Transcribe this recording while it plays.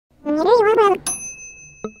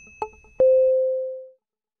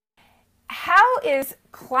How is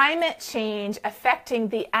climate change affecting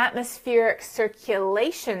the atmospheric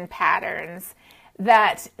circulation patterns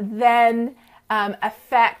that then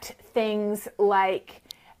affect things like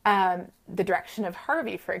the direction of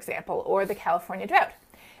Harvey, for example, or the California drought?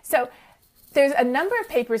 So there's a number of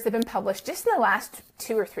papers that have been published just in the last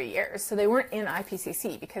 2 or 3 years. So they weren't in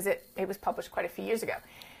IPCC because it was published quite a few years ago.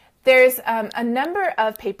 There's a number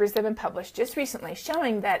of papers that have been published just recently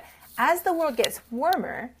showing that as the world gets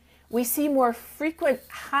warmer, we see more frequent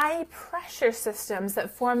high pressure systems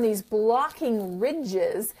that form these blocking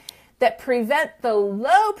ridges that prevent the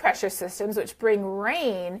low pressure systems, which bring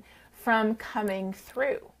rain, from coming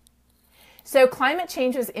through. So climate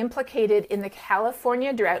change was implicated in the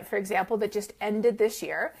California drought, for example, that just ended this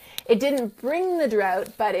year. It didn't bring the drought,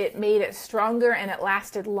 but it made it stronger and it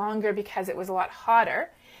lasted longer because it was a lot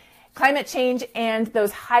hotter. Climate change and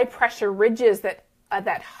those high pressure ridges that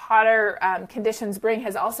hotter conditions bring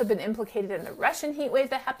has also been implicated in the Russian heat wave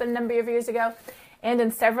that happened a number of years ago and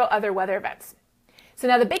in several other weather events. So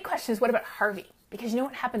now the big question is, what about Harvey? Because you know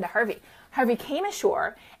what happened to Harvey? Harvey came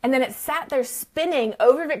ashore and then it sat there spinning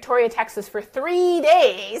over Victoria, Texas for 3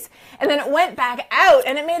 days, and then it went back out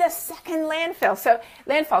and it made a second landfall.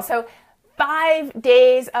 So 5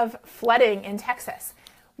 days of flooding in Texas.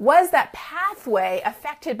 Was that pathway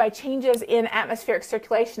affected by changes in atmospheric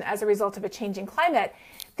circulation as a result of a changing climate?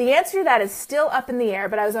 The answer to that is still up in the air,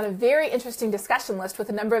 but I was on a very interesting discussion list with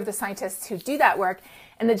a number of the scientists who do that work,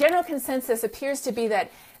 and the general consensus appears to be that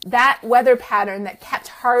that weather pattern that kept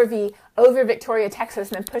Harvey over Victoria, Texas,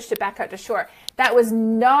 and then pushed it back out to shore, that was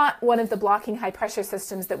not one of the blocking high pressure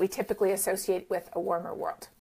systems that we typically associate with a warmer world.